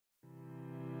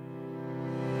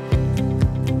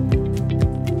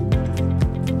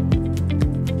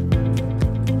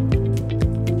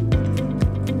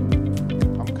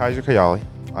Kayser Kayyali.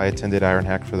 I attended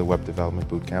Ironhack for the Web Developer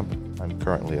Bootcamp. I'm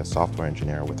currently a software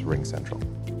engineer with RingCentral.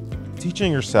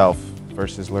 Teaching yourself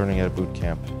versus learning at a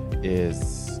bootcamp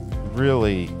is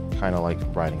really kind of like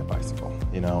riding a bicycle,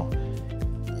 you know?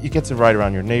 You get to ride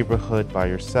around your neighborhood by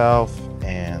yourself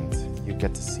and you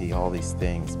get to see all these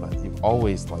things, but you've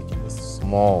always like in this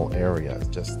small area, it's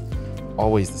just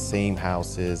always the same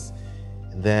houses.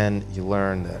 And then you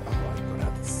learn that, oh, I can go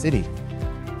down to the city.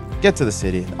 Get to the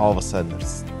city and all of a sudden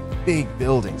there's big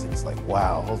buildings and it's like,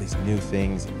 wow, all these new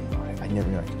things. And, you know, I never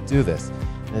knew I could do this.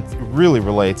 And it really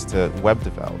relates to web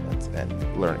development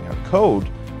and learning how to code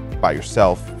by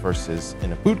yourself versus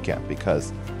in a boot camp,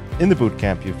 because in the boot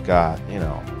camp you've got, you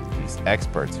know, these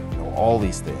experts who know all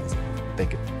these things. They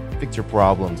could fix your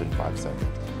problems in 5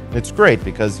 seconds. And it's great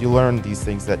because you learn these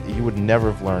things that you would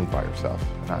never have learned by yourself.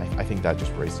 And I think that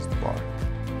just raises the bar.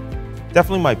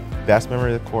 Definitely my best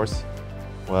memory of the course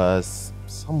was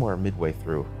somewhere midway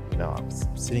through. You know, I was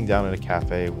sitting down in a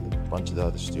cafe with a bunch of the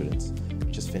other students.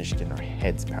 We just finished getting our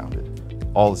heads pounded,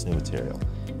 all this new material.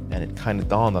 And it kind of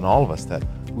dawned on all of us that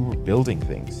we were building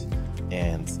things.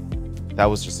 And that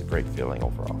was just a great feeling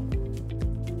overall.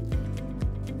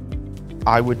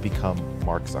 I would become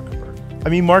Mark Zuckerberg. I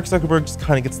mean, Mark Zuckerberg just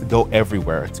kind of gets to go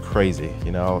everywhere. It's crazy,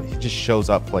 you know? He just shows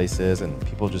up places and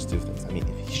people just do things. I mean,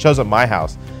 if he shows up at my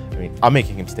house, I mean, I'm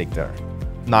making him steak dinner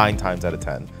 9 times out of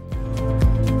 10.